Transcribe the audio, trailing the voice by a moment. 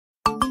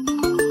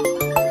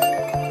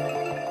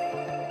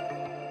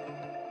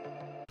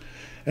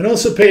And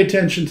also pay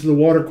attention to the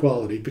water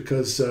quality,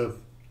 because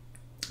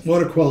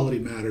water quality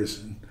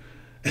matters.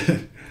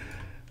 And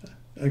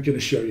I'm going to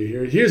show you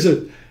here. Here's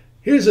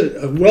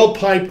a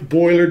well-piped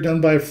boiler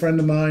done by a friend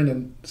of mine,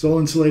 and it's all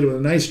insulated with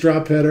a nice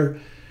drop header.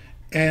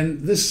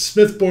 And this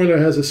Smith boiler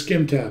has a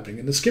skim tapping,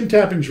 and the skim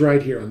tapping's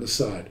right here on the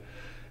side.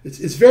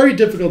 It's very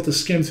difficult to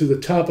skim through the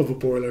top of a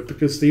boiler,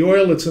 because the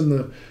oil that's in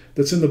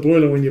the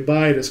boiler when you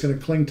buy it is going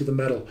to cling to the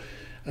metal.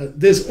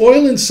 There's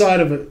oil inside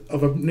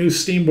of a new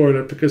steam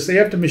boiler, because they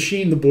have to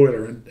machine the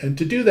boiler, and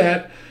to do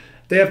that,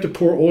 they have to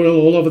pour oil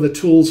all over the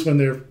tools when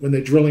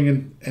they're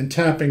drilling and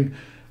tapping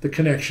the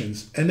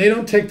connections, and they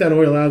don't take that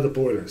oil out of the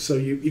boiler. So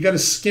you got to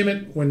skim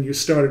it when you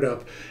start it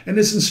up. And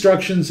there's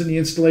instructions in the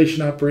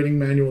installation operating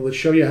manual that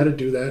show you how to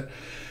do that.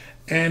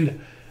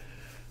 And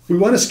we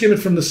want to skim it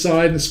from the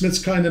side, and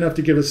Smith's kind enough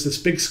to give us this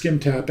big skim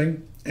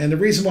tapping. And the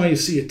reason why you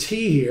see a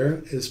T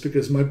here is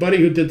because my buddy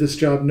who did this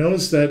job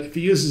knows that if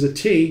he uses a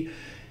T,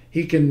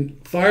 he can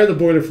fire the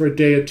boiler for a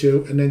day or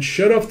two and then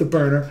shut off the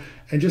burner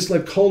and just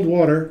let cold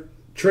water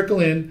trickle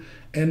in,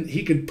 and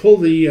he could pull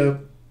the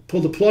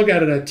plug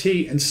out of that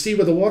T and see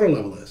where the water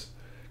level is.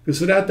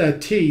 Because without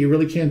that T, you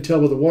really can't tell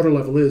where the water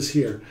level is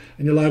here,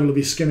 and you're liable to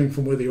be skimming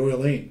from where the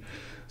oil ain't.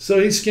 So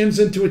he skims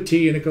into a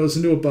T, and it goes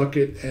into a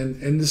bucket,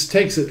 and this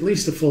takes at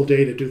least a full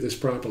day to do this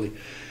properly.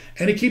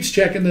 And he keeps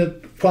checking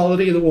the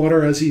quality of the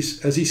water as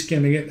he's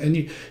skimming it. And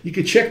you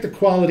could check the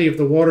quality of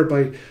the water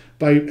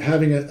by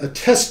having a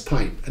test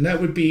pipe, and that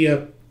would be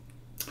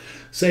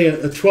say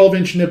a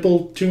 12-inch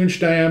nipple, 2-inch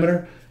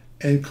diameter,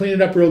 and clean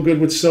it up real good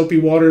with soapy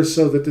water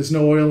so that there's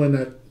no oil in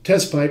that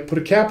test pipe. Put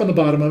a cap on the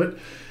bottom of it,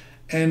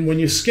 and when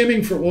you're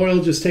skimming for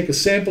oil, just take a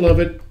sample of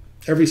it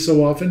every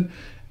so often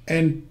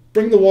and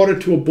bring the water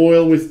to a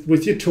boil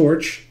with your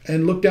torch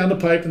and look down the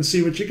pipe and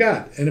see what you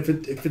got. And if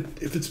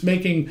it's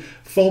making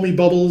foamy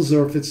bubbles,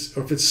 or if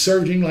it's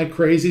surging like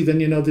crazy,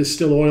 then you know there's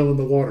still oil in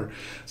the water.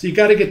 So you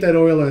got to get that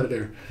oil out of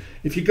there.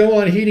 If you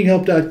go on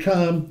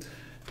heatinghelp.com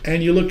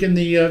and you look in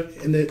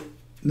the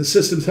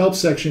systems help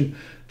section,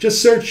 just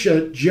search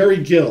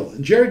Jerry Gill.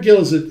 And Jerry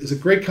Gill is a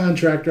great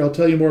contractor. I'll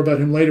tell you more about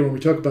him later when we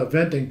talk about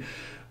venting.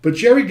 But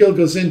Jerry Gill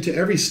goes into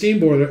every steam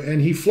boiler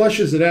and he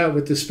flushes it out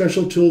with this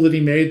special tool that he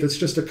made that's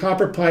just a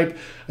copper pipe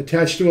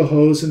attached to a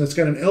hose, and it's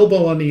got an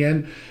elbow on the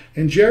end.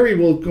 And Jerry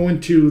will go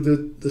into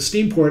the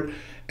steam port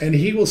and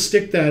he will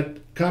stick that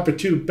copper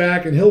tube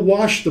back, and he'll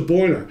wash the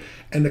boiler.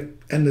 And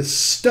the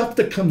stuff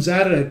that comes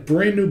out of that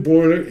brand new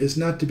boiler is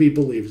not to be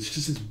believed. It's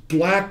just this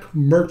black,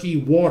 murky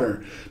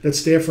water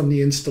that's there from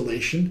the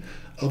installation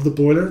of the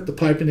boiler, the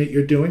piping that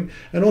you're doing,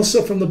 and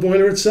also from the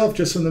boiler itself,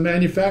 just from the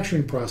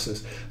manufacturing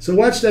process. So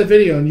watch that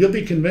video and you'll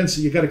be convinced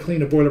that you got to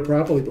clean a boiler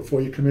properly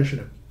before you commission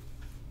it.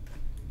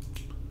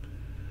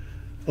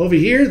 Over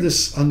here,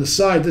 this on the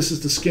side, this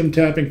is the skim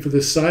tapping for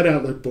this side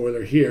outlet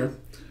boiler here.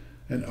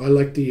 And I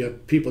like the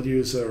people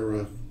use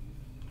our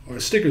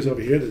stickers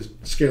over here to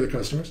scare the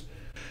customers.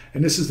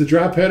 And this is the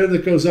drop header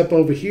that goes up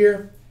over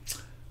here.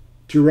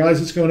 2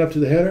 risers going up to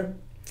the header.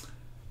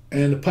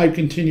 And the pipe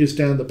continues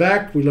down the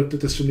back. We looked at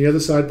this from the other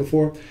side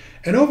before.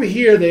 And over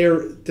here,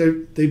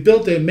 they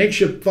built a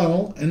makeshift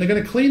funnel, and they're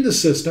going to clean the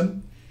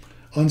system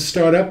on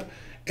startup.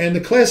 And the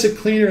classic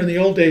cleaner in the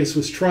old days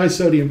was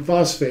trisodium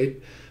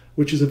phosphate,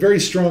 which is a very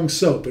strong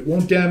soap. It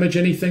won't damage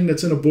anything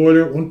that's in a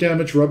boiler. It won't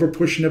damage rubber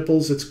push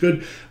nipples. It's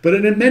good. But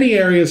in many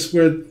areas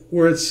where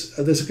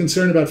there's a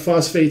concern about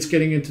phosphates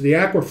getting into the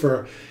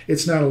aquifer,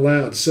 it's not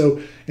allowed.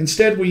 So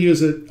instead, we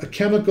use a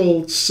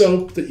chemical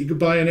soap that you could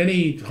buy in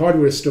any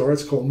hardware store.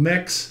 It's called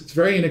Mex. It's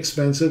very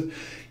inexpensive.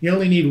 You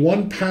only need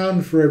 1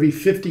 pound for every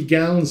 50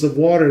 gallons of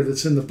water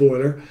that's in the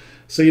boiler.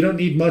 So you don't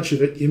need much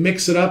of it. You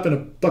mix it up in a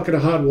bucket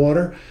of hot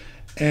water.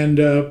 And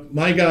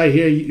my guy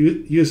here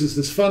uses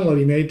this funnel that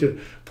he made to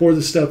pour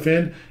the stuff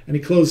in, and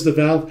he closes the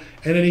valve,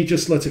 and then he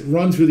just lets it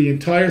run through the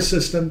entire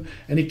system,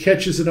 and he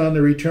catches it on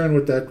the return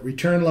with that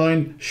return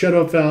line,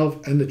 shut-off valve,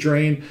 and the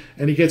drain,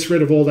 and he gets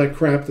rid of all that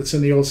crap that's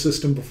in the old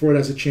system before it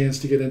has a chance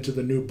to get into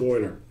the new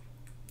boiler.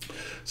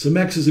 So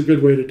Mex is a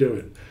good way to do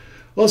it.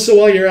 Also,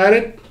 while you're at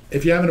it,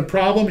 if you're having a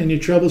problem and you're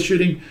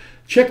troubleshooting,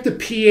 check the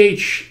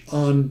pH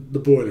on the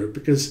boiler,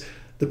 because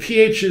the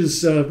pH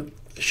is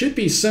should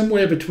be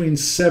somewhere between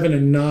 7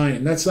 and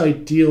 9. That's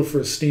ideal for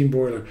a steam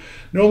boiler.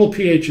 Normal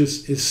pH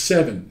is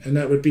 7, and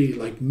that would be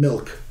like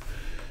milk.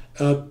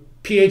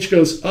 pH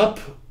goes up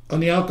on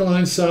the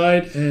alkaline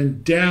side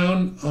and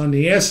down on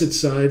the acid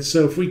side.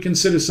 So if we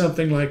consider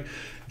something like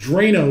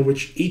Drano,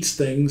 which eats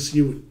things,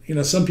 you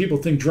know, some people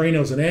think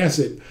Drano is an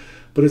acid,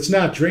 but it's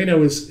not.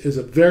 Drano is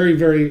a very,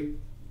 very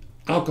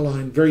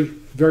alkaline, very,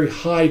 very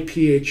high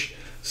pH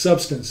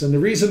substance. And the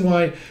reason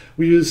why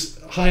we use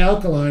high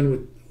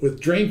alkaline with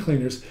drain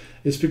cleaners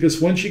is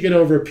because once you get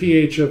over a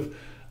pH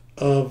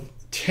of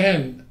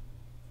 10,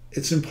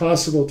 it's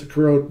impossible to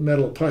corrode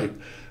metal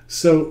pipe.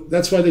 So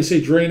that's why they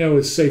say Drano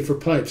is safe for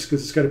pipes,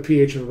 because it's got a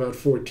pH of about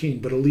 14,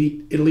 but it'll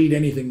eat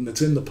anything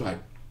that's in the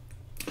pipe.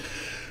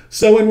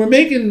 So when we're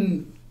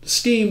making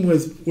steam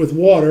with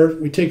water,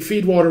 we take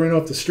feed water in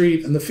off the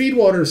street, and the feed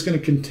water is going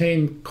to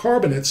contain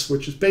carbonates,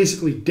 which is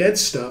basically dead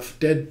stuff,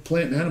 dead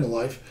plant and animal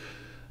life,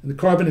 And the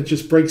carbonate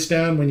just breaks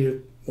down when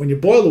you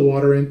boil the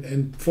water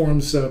and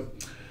forms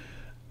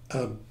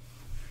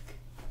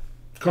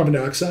carbon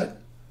dioxide,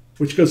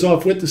 which goes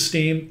off with the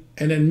steam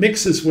and then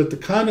mixes with the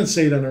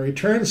condensate on the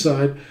return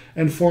side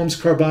and forms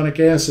carbonic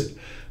acid.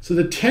 So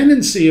the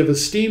tendency of a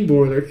steam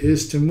boiler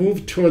is to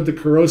move toward the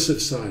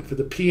corrosive side, for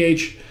the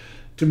pH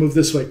to move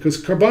this way, because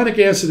carbonic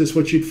acid is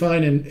what you'd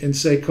find in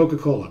say,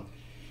 Coca-Cola.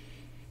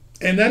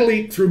 And that'll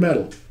eat through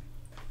metal.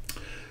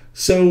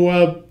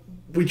 So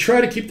we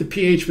try to keep the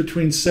pH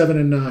between 7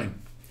 and 9.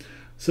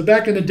 So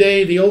back in the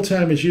day, the old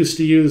timers used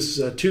to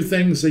use two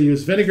things. They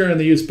used vinegar and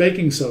they used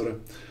baking soda.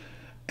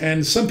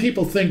 And some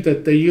people think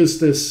that they use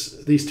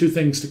these two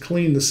things to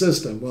clean the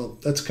system. Well,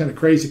 that's kind of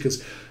crazy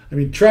because, I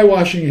mean, try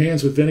washing your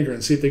hands with vinegar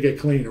and see if they get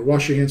clean, or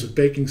wash your hands with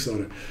baking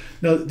soda.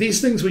 Now, these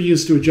things were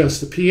used to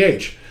adjust the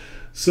pH.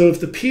 So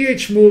if the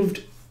pH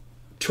moved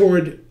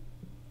toward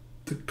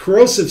the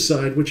corrosive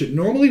side, which it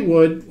normally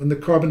would when the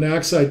carbon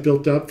dioxide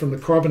built up from the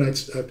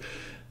carbonites,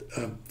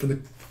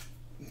 from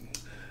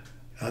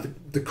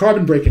the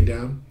carbon breaking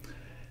down,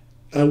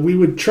 we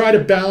would try to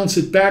balance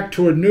it back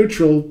toward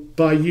neutral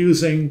by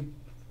using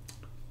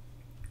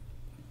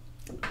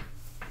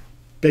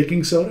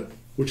baking soda,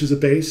 which is a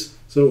base,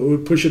 so it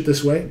would push it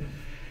this way.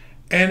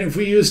 And if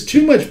we use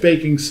too much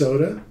baking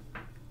soda,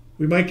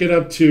 we might get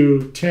up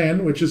to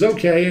 10, which is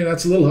okay, and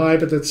that's a little high,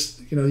 but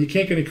that's, you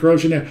can't get any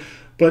corrosion there.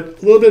 But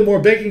a little bit more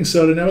baking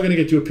soda, now we're going to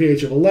get to a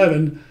pH of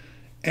 11,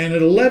 and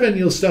at 11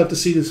 you'll start to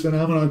see this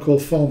phenomenon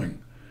called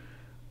foaming.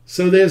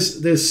 So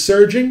there's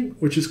surging,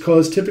 which is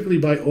caused typically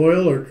by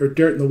oil or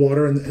dirt in the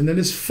water, and then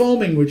there's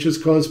foaming, which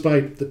is caused by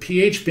the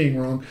pH being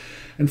wrong.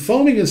 And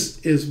foaming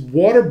is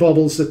water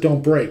bubbles that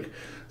don't break.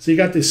 So you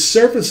got this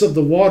surface of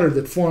the water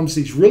that forms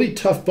these really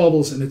tough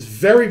bubbles, and it's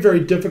very, very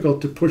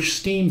difficult to push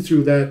steam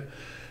through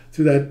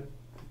that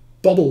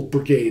bubble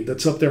brigade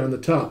that's up there on the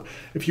top.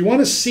 If you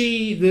want to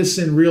see this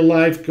in real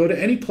life, go to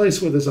any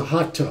place where there's a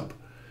hot tub,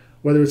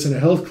 whether it's in a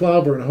health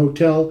club or in a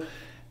hotel,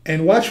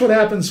 and watch what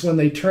happens when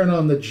they turn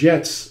on the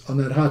jets on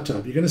that hot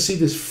tub. You're going to see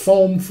this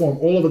foam form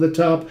all over the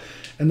top,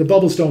 and the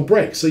bubbles don't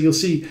break. So you'll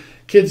see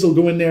kids will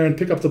go in there and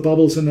pick up the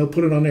bubbles, and they'll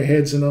put it on their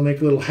heads, and they'll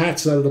make little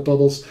hats out of the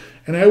bubbles.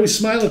 And I always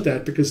smile at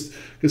that because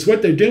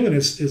what they're doing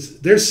is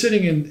they're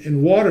sitting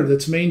in water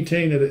that's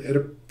maintained at a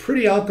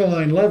pretty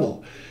alkaline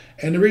level.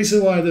 And the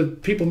reason why the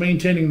people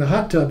maintaining the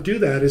hot tub do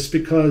that is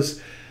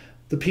because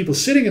the people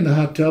sitting in the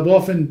hot tub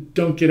often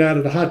don't get out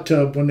of the hot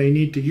tub when they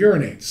need to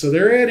urinate. So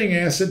they're adding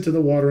acid to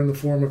the water in the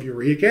form of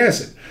uric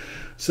acid.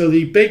 So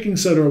the baking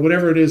soda or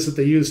whatever it is that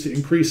they use to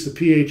increase the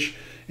pH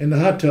in the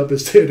hot tub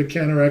is there to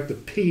counteract the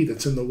pee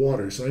that's in the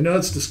water. So I know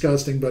it's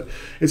disgusting, but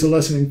it's a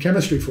lesson in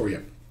chemistry for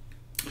you.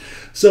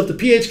 So if the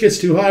pH gets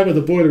too high where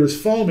the boiler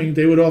is foaming,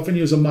 they would often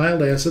use a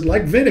mild acid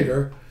like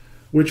vinegar,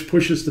 which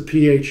pushes the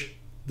pH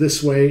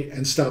this way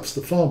and stops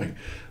the foaming.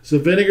 So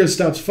vinegar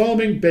stops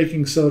foaming,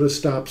 baking soda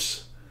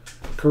stops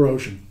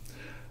corrosion.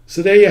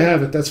 So there you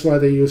have it. That's why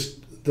they use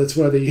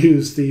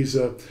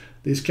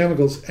these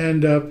chemicals.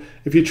 And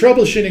if you're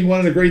troubleshooting, one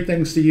of the great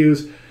things to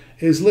use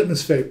is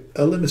litmus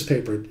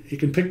paper. You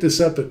can pick this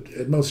up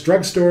at most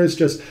drugstores.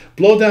 Just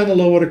blow down the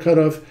low water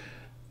cutoff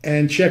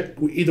and check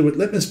either with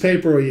litmus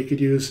paper, or you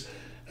could use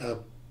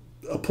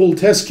a pool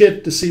test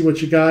kit to see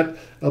what you got.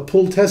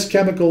 Pool test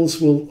chemicals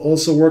will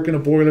also work in a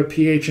boiler,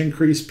 pH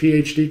increase,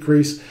 pH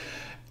decrease.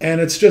 And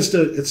it's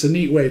a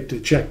neat way to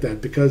check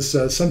that,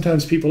 because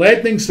sometimes people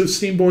add things to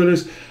steam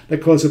boilers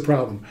that cause a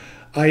problem.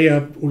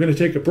 We're going to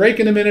take a break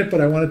in a minute,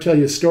 but I want to tell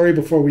you a story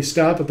before we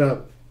stop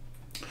about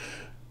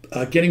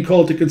getting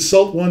called to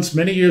consult once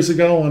many years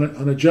ago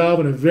on a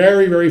job in a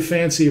very, very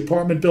fancy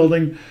apartment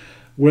building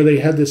where they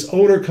had this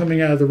odor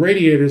coming out of the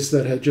radiators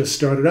that had just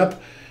started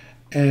up.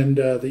 And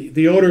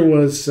the odor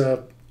was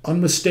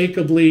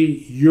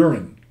unmistakably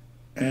urine.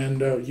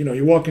 And,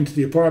 you walk into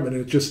the apartment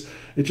and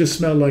it just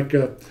smelled like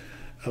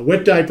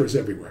wet diapers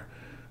everywhere.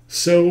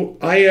 So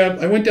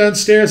I went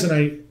downstairs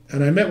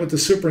and I met with the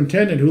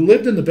superintendent, who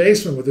lived in the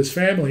basement with his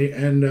family,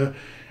 and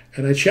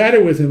I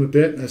chatted with him a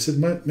bit, and I said,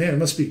 man, it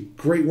must be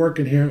great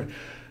working here.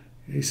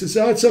 And he says,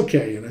 oh, it's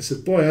okay. And I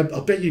said, boy,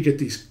 I'll bet you get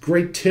these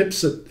great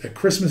tips at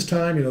Christmas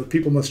time.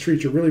 People must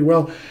treat you really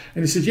well.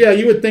 And he said, yeah,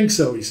 you would think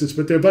so. He says,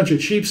 but they're a bunch of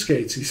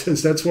cheapskates. He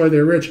says, that's why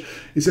they're rich.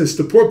 He says,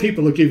 the poor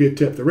people will give you a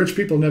tip. The rich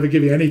people never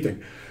give you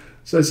anything.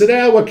 So I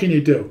said, what can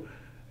you do?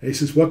 And he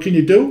says, what can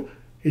you do?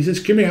 He says,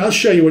 come here, I'll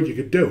show you what you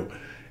could do.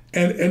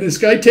 And this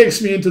guy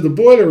takes me into the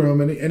boiler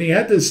room, and he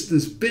had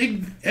this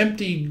big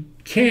empty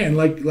can,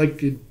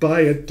 like you'd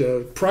buy at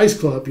Price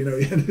Club,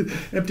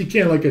 empty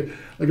can, like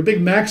a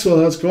big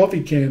Maxwell House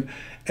coffee can.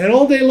 And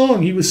all day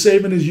long he was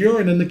saving his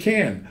urine in the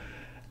can.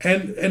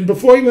 And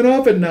before he went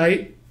off at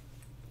night,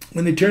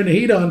 when they turned the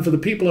heat on for the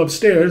people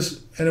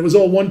upstairs, and it was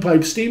all one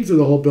pipe steam through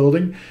the whole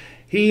building,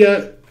 he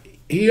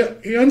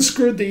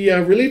unscrewed the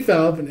relief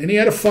valve, and he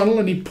had a funnel,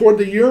 and he poured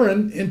the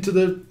urine into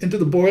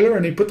the boiler,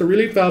 and he put the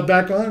relief valve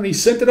back on, and he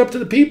sent it up to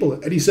the people.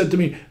 And he said to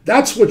me,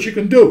 "That's what you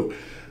can do."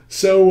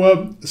 So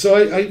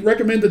I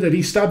recommended that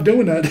he stop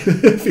doing that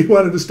if he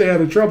wanted to stay out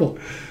of trouble.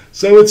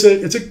 So it's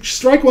a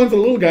strike one for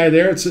the little guy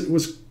there. It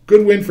was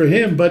good win for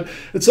him, but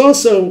it's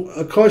also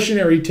a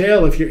cautionary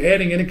tale if you're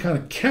adding any kind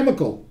of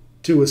chemical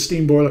to a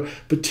steam boiler,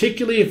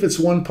 particularly if it's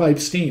one pipe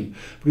steam,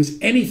 because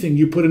anything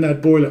you put in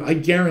that boiler, I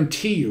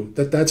guarantee you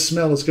that that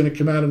smell is going to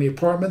come out in the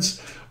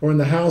apartments or in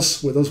the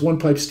house where those one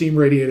pipe steam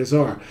radiators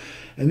are.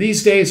 And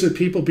these days, with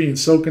people being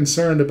so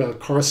concerned about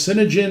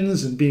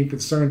carcinogens and being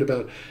concerned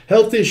about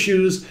health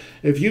issues,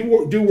 if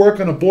you do work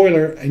on a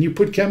boiler and you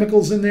put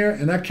chemicals in there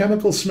and that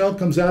chemical smell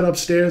comes out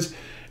upstairs,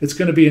 it's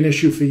going to be an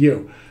issue for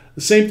you.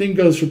 The same thing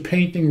goes for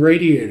painting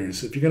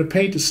radiators. If you're going to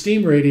paint a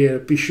steam radiator,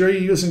 be sure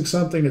you're using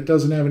something that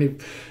doesn't have any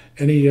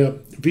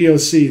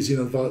VOCs,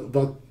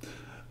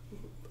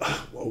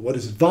 what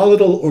is it?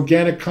 Volatile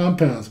organic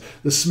compounds.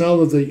 The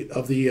smell of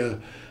the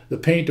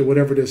paint or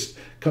whatever it is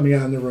coming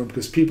out in the room,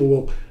 because people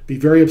will be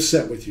very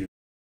upset with you.